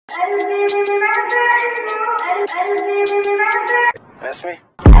That's me.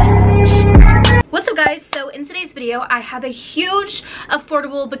 What's up guys? So in today's video I have a huge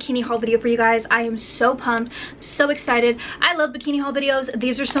affordable bikini haul video for you guys. I am so pumped, so excited. I love bikini haul videos.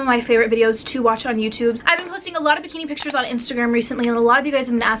 These are some of my favorite videos to watch on YouTube. I've been posting a lot of bikini pictures on Instagram recently and a lot of you guys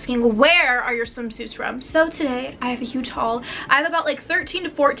have been asking where are your swimsuits from. So today I have a huge haul. I have about like 13 to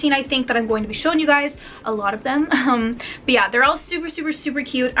 14 I think that I'm going to be showing you guys, a lot of them. But yeah, they're all super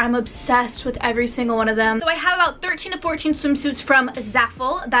cute. I'm obsessed with every single one of them. So I have about 13 to 14 swimsuits from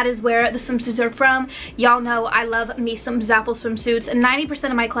Zaful. That is where the swimsuits are from. Y'all know I love me some Zaful swimsuits, and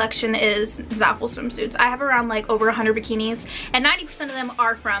 90% of my collection is Zaful swimsuits. I have around like over 100 bikinis and 90% of them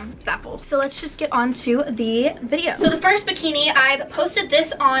are from Zaful. So let's just get on to the video. So the first bikini, I've posted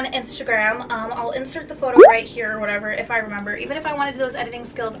this on Instagram. I'll insert the photo right here or whatever if I remember. Even if I wanted those editing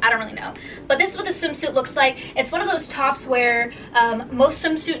skills, I don't really know. But this is what the swimsuit looks like. It's one of those tops where most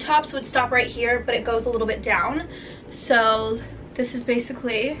swimsuit tops would stop right here, but it goes a little bit down. So this is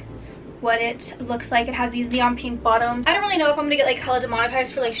basically what it looks like. It has these neon pink bottoms. I don't really know if I'm gonna get like hella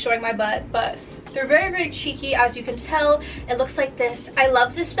demonetized for like showing my butt, but they're very cheeky, as you can tell. It looks like this. I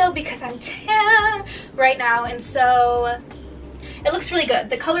love this though because I'm tan right now, and so it looks really good.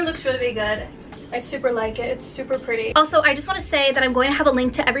 The color looks really good. I super like it. It's super pretty. Also, I just want to say that I'm going to have a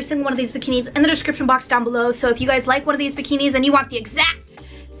link to every single one of these bikinis in the description box down below. So if you guys like one of these bikinis and you want the exact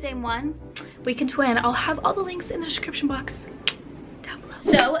same one, we can twin. I'll have all the links in the description box.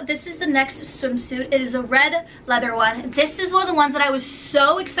 So this is the next swimsuit. It is a red leather one. This is one of the ones that I was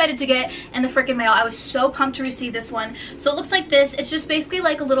so excited to get in the freaking mail. I was so pumped to receive this one. So it looks like this. It's just basically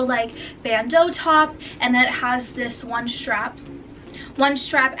like a little like bandeau top, and then it has this one strap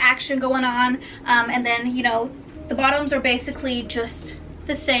action going on, and then, you know, the bottoms are basically just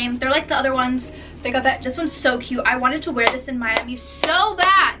the same. They're like the other ones. They got that. This one's so cute. I wanted to wear this in Miami so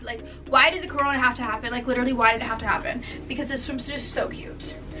bad. Like, why did the corona have to happen? Like, literally, why did it have to happen? Because this swimsuit is so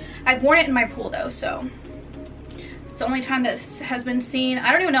cute. I've worn it in my pool though, so it's the only time this has been seen.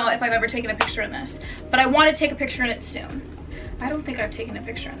 I don't even know if I've ever taken a picture in this, but I want to take a picture in it soon. I don't think I've taken a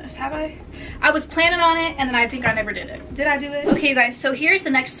picture in this, have I? I was planning on it, and then I think I never did it. Did I do it? Okay, you guys, so here's the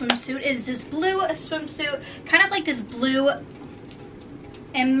next swimsuit. Is this blue swimsuit, kind of like this blue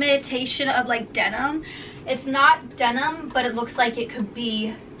imitation of like denim. It's not denim, but it looks like it could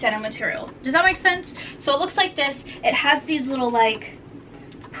be denim material. Does that make sense? So it looks like this. It has these little like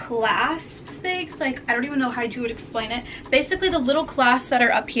clasp things. Like, I don't even know how you would explain it. Basically the little clasps that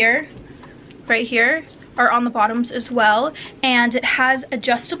are up here, right here, are on the bottoms as well, and it has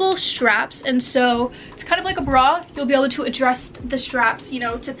adjustable straps, and so it's kind of like a bra. You'll be able to adjust the straps, you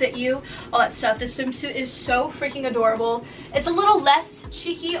know, to fit you, all that stuff. This swimsuit is so freaking adorable. It's a little less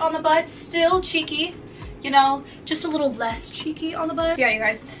cheeky on the butt, still cheeky, you know, just a little less cheeky on the butt. Yeah, you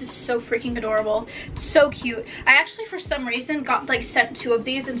guys, this is so freaking adorable. It's so cute. I actually, for some reason, got like sent 2 of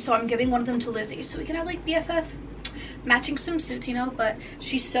these, and so I'm giving one of them to Lizzie so we can have like BFF matching swimsuits, you know, but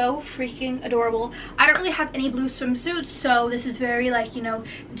she's so freaking adorable. I don't really have any blue swimsuits, so this is very like, you know,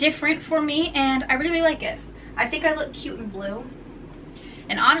 different for me, and I really like it. I think I look cute in blue,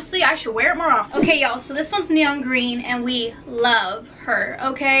 and honestly I should wear it more often. Okay y'all, so this one's neon green and we love her.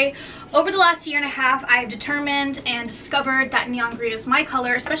 Okay, over the last year and a half I have determined and discovered that neon green is my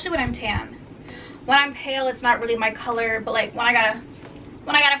color, especially when I'm tan. When I'm pale it's not really my color, but like when I got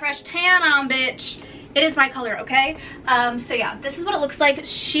a fresh tan on, bitch, it is my color, okay? So yeah, this is what it looks like.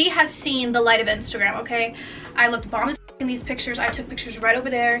 She has seen the light of Instagram, okay? I looked bomb as in these pictures. I took pictures right over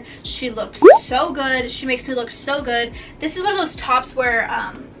there. She looks so good. She makes me look so good. This is one of those tops where,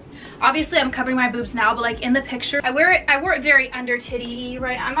 obviously I'm covering my boobs now, but like in the picture, I wore it very under titty-y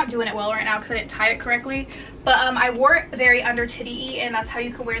right now. I'm not doing it well right now because I didn't tie it correctly, but I wore it very under titty-y, and that's how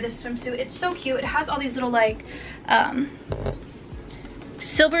you can wear this swimsuit. It's so cute. It has all these little like,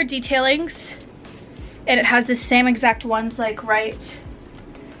 silver detailings, and it has the same exact ones like right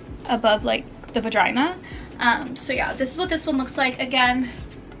above like the vagina. So yeah, this is what this one looks like. Again,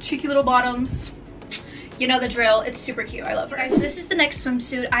 cheeky little bottoms, you know the drill. It's super cute. I love her. Guys, so this is the next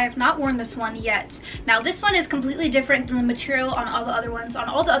swimsuit. I have not worn this one yet. Now this one is completely different than the material on all the other ones. On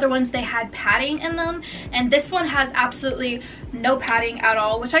all the other ones they had padding in them, and this one has absolutely no padding at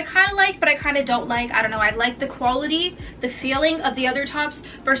all, which I kind of like, but I kind of don't like. I don't know, I like the quality, the feeling of the other tops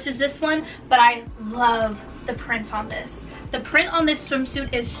versus this one, but I love the print on this. The print on this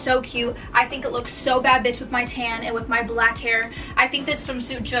swimsuit is so cute. I think it looks so bad bitch with my tan and with my black hair. I think this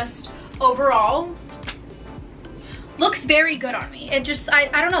swimsuit just overall looks very good on me. It just, I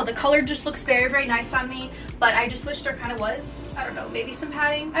don't know, the color just looks very nice on me. but I just wish there kind of was, I don't know, maybe some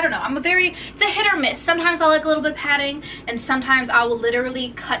padding. I don't know. It's a hit or miss. Sometimes I like a little bit of padding, and sometimes I will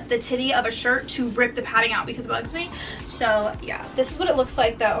literally cut the titty of a shirt to rip the padding out because it bugs me. So yeah, this is what it looks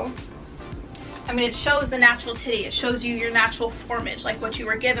like though. I mean, it shows the natural titty. It shows you your natural formage, like what you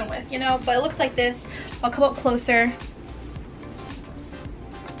were given with, you know? But it looks like this. I'll come up closer.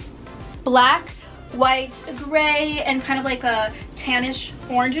 Black, white, gray, and kind of like a tannish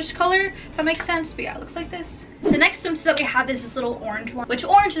orangish color, if that makes sense. But yeah, it looks like this. The next swimsuit that we have is this little orange one, which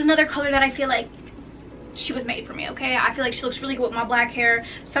orange is another color that I feel like she was made for me, okay? I feel like she looks really good with my black hair.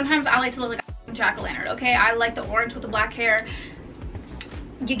 Sometimes I like to look like a jack-o'-lantern, okay? I like the orange with the black hair.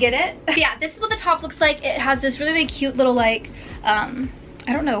 You get it? But yeah, this is what the top looks like. It has this really, really cute little like, I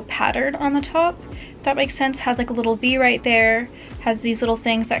don't know, pattern on the top. If that makes sense. Has like a little V right there. Has these little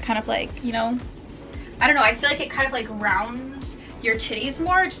things that kind of like, you know, I don't know. I feel like it kind of like rounds your titties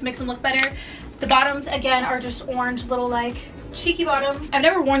more. It just makes them look better. The bottoms, again, are just orange little like cheeky bottom. I've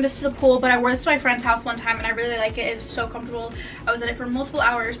never worn this to the pool, but I wore this to my friend's house one time and I really like it. It's so comfortable. I was in it for multiple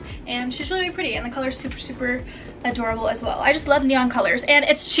hours and she's really, really pretty, and the color is super, super adorable as well. I just love neon colors,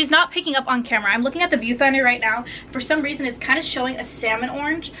 and she's not picking up on camera. I'm looking at the viewfinder right now. For some reason, it's kind of showing a salmon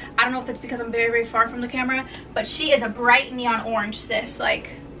orange. I don't know if it's because I'm very, very far from the camera, but she is a bright neon orange, sis. Like,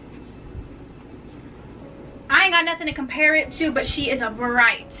 I ain't got nothing to compare it to, but she is a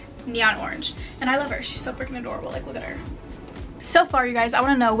bright neon orange, and I love her. She's so freaking adorable. Like, look at her. So far, you guys, I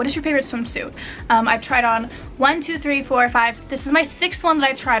want to know, what is your favorite swimsuit? I've tried on 1, 2, 3, 4, 5. This is my 6th one that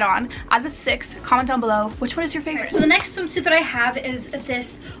I've tried on. Out of the 6, comment down below which one is your favorite. Okay, so the next swimsuit that I have is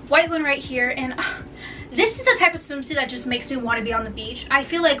this white one right here, and this is the type of swimsuit that just makes me want to be on the beach. I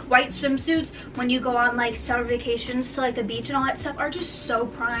feel like white swimsuits, when you go on like summer vacations to like the beach and all that stuff, are just so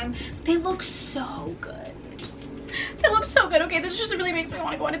prime. They look so good. They look so good. Okay, this just really makes me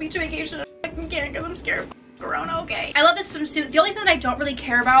want to go on a beach vacation. I can't because I'm scared of Corona. Okay, I love this swimsuit. The only thing that I don't really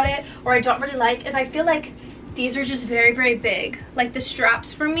care about it, or I don't really like, is I feel like these are just very, very big. Like, the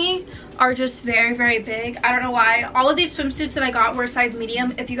straps for me are just very, very big. I don't know why. All of these swimsuits that I got were a size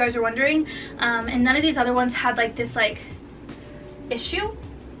medium, if you guys are wondering, and none of these other ones had like this like issue,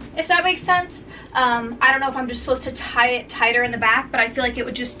 if that makes sense. I don't know if I'm just supposed to tie it tighter in the back, but I feel like it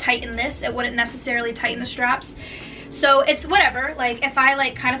would just tighten this. It wouldn't necessarily tighten the straps. So it's whatever. Like, if I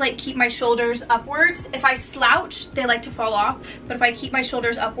like kind of like keep my shoulders upwards, if I slouch, they like to fall off, but if I keep my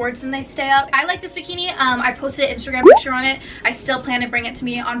shoulders upwards, then they stay up. I like this bikini. I posted an Instagram picture on it. I still plan to bring it to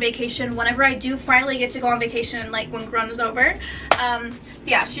me on vacation whenever I do finally get to go on vacation, like when Corona's over.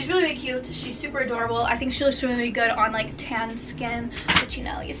 Yeah, she's really, really cute. She's super adorable. I think she looks really, really good on like tan skin, which, you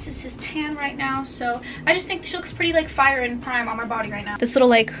know, your sis is tan right now, so I just think she looks pretty like fire and prime on my body right now. This little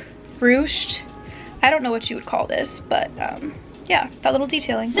like ruched, I don't know what you would call this, but yeah, that little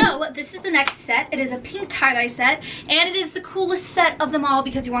detailing. So this is the next set. It is a pink tie-dye set, and it is the coolest set of them all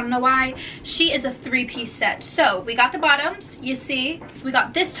because you want to know why. She is a 3-piece set. So we got the bottoms, you see. So we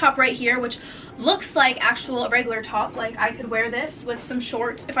got this top right here, which looks like actual regular top. Like, I could wear this with some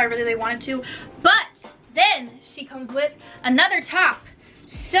shorts if I really wanted to. But then she comes with another top.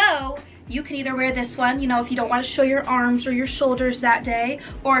 So you can either wear this one, you know, if you don't want to show your arms or your shoulders that day,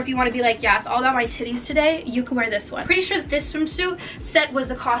 or if you want to be like, yeah, it's all about my titties today, you can wear this one. Pretty sure that this swimsuit set was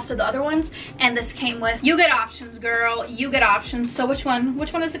the cost of the other ones, and this came with, you get options, girl, you get options. So which one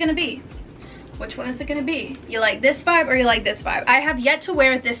is it gonna be? Which one is it gonna be? You like this vibe or you like this vibe? I have yet to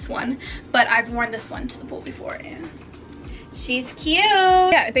wear this one, but I've worn this one to the pool before, and she's cute.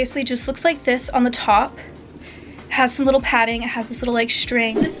 Yeah, it basically just looks like this on the top. Has some little padding. It has this little like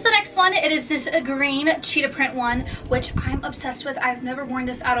string. So this is the next one. It is this green cheetah print one, which I'm obsessed with. I've never worn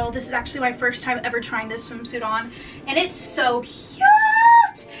this at all. This is actually my first time ever trying this swimsuit on, and it's so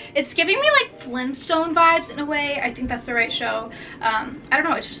cute. It's giving me like Flintstone vibes in a way. I think that's the right show. I don't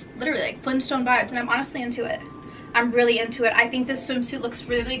know, it's just literally like Flintstone vibes, and I'm honestly into it. I'm really into it. I think this swimsuit looks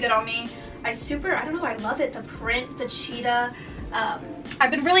really, really good on me. I don't know, I love it. The print, the cheetah.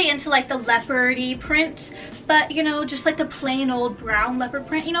 I've been really into like the leopardy print, but you know, just like the plain old brown leopard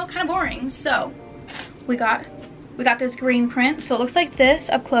print, you know, kind of boring. So we got this green print. So it looks like this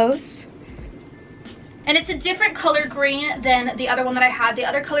up close. And it's a different color green than the other one that I had. The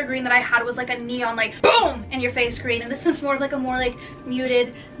other color green that I had was like a neon, like boom in your face green. And this one's more of like a more like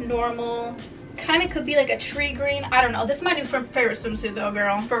muted, normal, kind of could be like a tree green. I don't know. This is my new favorite swimsuit though,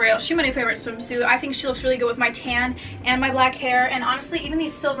 girl. For real. She's my new favorite swimsuit. I think she looks really good with my tan and my black hair, and honestly, even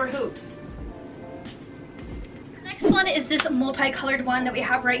these silver hoops. Next one one is this multicolored one that we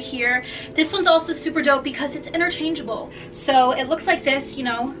have right here. This one's also super dope because it's interchangeable. So it looks like this, you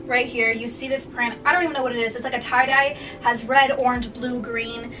know, right here. You see this print. I don't even know what it is. It's like a tie-dye, has red, orange, blue,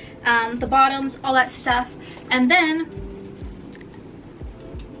 green, the bottoms, all that stuff. And then...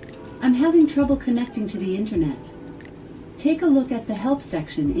 I'm having trouble connecting to the internet. Take a look at the help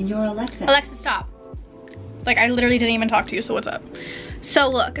section in your Alexa. Alexa, stop. Like, I literally didn't even talk to you, so what's up? So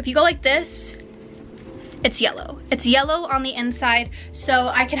look, if you go like this, it's yellow. It's yellow on the inside. So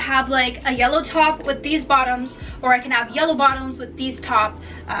I could have like a yellow top with these bottoms, or I can have yellow bottoms with these top.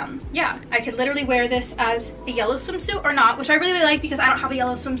 Yeah, I could literally wear this as a yellow swimsuit or not, which I really like because I don't have a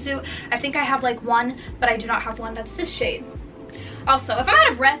yellow swimsuit. I think I have like one, but I do not have one that's this shade. Also, if I'm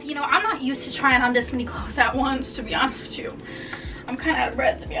out of breath, you know, I'm not used to trying on this many clothes at once, to be honest with you. I'm kind of out of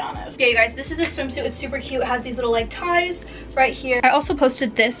breath, to be honest. Yeah, you guys, this is the swimsuit. It's super cute. It has these little like ties right here. I also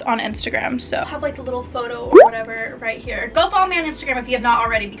posted this on Instagram, so I'll have like the little photo or whatever right here. Go follow me on Instagram if you have not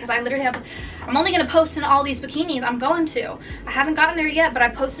already, because I literally have, I'm only gonna post in all these bikinis. I'm going to. I haven't gotten there yet, but I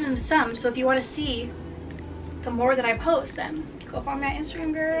posted into some. So if you want to see the more that I post, then go follow me on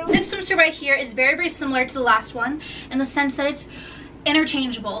Instagram, girl. This swimsuit right here is very, very similar to the last one in the sense that it's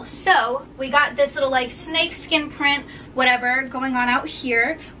interchangeable. So we got this little like snake skin print whatever going on out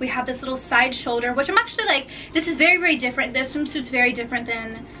here. We have this little side shoulder, which I'm actually like, this is very, very different. This swimsuit's very different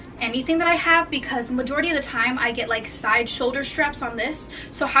than anything that I have because the majority of the time I get like side shoulder straps on this,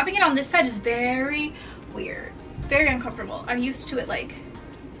 so having it on this side is very weird, very uncomfortable. I'm used to it like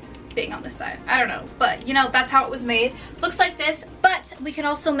being on this side. I don't know, but you know, that's how it was made. Looks like this, but we can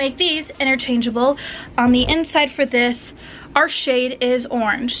also make these interchangeable. On the inside for this, our shade is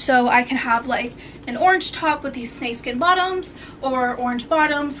orange, so I can have like an orange top with these snakeskin bottoms, or orange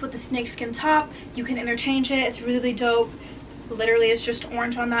bottoms with the snakeskin top. You can interchange it. It's really dope. Literally it's just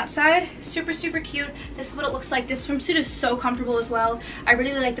orange on that side. Super, super cute. This is what it looks like. This swimsuit is so comfortable as well. I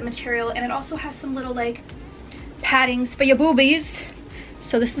really like the material, and it also has some little like paddings for your boobies.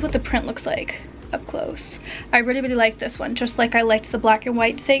 So this is what the print looks like up close. I really, really like this one, just like I liked the black and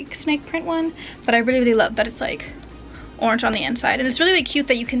white snake print one, but I really, really love that it's like orange on the inside. And it's really, really cute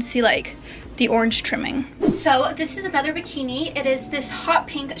that you can see like the orange trimming. So this is another bikini. It is this hot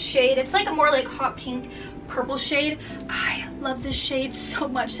pink shade. It's like a more like hot pink purple shade. I love this shade so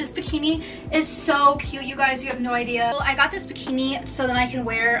much. This bikini is so cute, you guys. You have no idea. Well, I got this bikini so that I can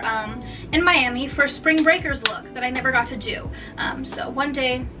wear in Miami for spring breakers look that I never got to do. So one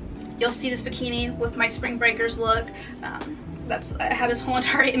day you'll see this bikini with my spring breakers look. I had this whole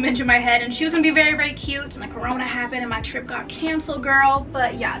entire image in my head, and she was gonna be very, very cute. And the corona happened and my trip got canceled, girl.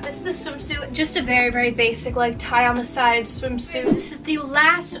 But yeah, this is the swimsuit. Just a very, very basic like tie on the side swimsuit. This is the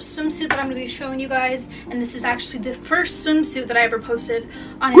last swimsuit that I'm gonna be showing you guys, and this is actually the first swimsuit that I ever posted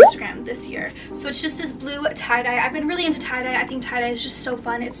on Instagram this year. So it's just this blue tie-dye. I've been really into tie-dye. I think tie-dye is just so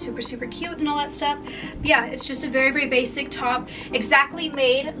fun. It's super, super cute and all that stuff. But yeah, it's just a very, very basic top, exactly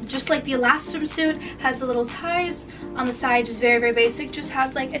made just like the last swimsuit. Has the little ties on the side, just very, very basic. Just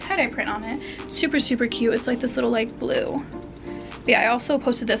has like a tie-dye print on it. Super, super cute. It's like this little like blue. But yeah, I also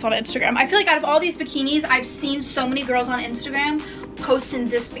posted this on Instagram. I feel like out of all these bikinis, I've seen so many girls on Instagram posting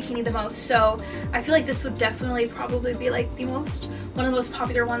this bikini the most. So I feel like this would definitely probably be like one of the most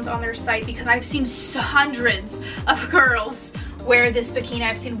popular ones on their site, because I've seen hundreds of girls wear this bikini.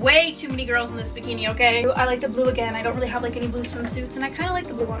 I've seen way too many girls in this bikini, okay? I like the blue again. I don't really have like any blue swimsuits, and I kind of like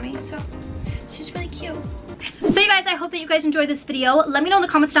the blue on me, so it's just really cute. So you guys, I hope that you guys enjoyed this video. Let me know in the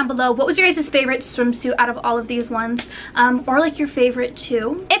comments down below, what was your guys' favorite swimsuit out of all of these ones, or like your favorite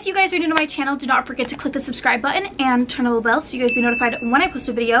too. If you guys are new to my channel, do not forget to click the subscribe button and turn on the bell so you guys be notified when I post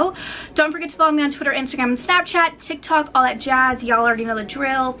a video. Don't forget to follow me on Twitter, Instagram, and Snapchat, TikTok, all that jazz. Y'all already know the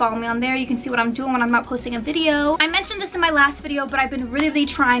drill. Follow me on there. You can see what I'm doing when I'm not posting a video. I mentioned this in my last video, but I've been really, really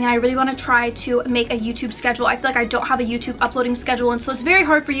trying, and I really want to try to make a YouTube schedule. I feel like I don't have a YouTube uploading schedule, and so it's very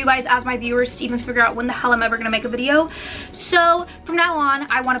hard for you guys as my viewers to even figure out when the hell I'm ever gonna make a video. So from now on,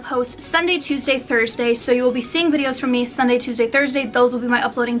 I want to post Sunday, Tuesday, Thursday. So you will be seeing videos from me Sunday, Tuesday, Thursday. Those will be my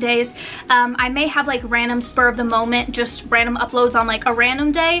uploading days. I may have like random spur of the moment, just random uploads on like a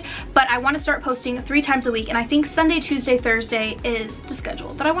random day, but I want to start posting 3 times a week, and I think Sunday, Tuesday, Thursday is the schedule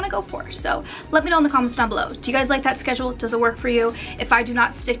that I want to go for. So let me know in the comments down below. Do you guys like that schedule? Does it work for you? If I do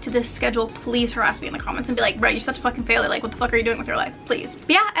not stick to this schedule, please harass me in the comments and be like, bro, you're such a fucking failure. Like, what the fuck are you doing with your life? Please.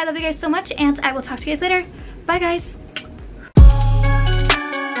 But yeah, I love you guys so much, and I will talk to you guys later. Bye, guys.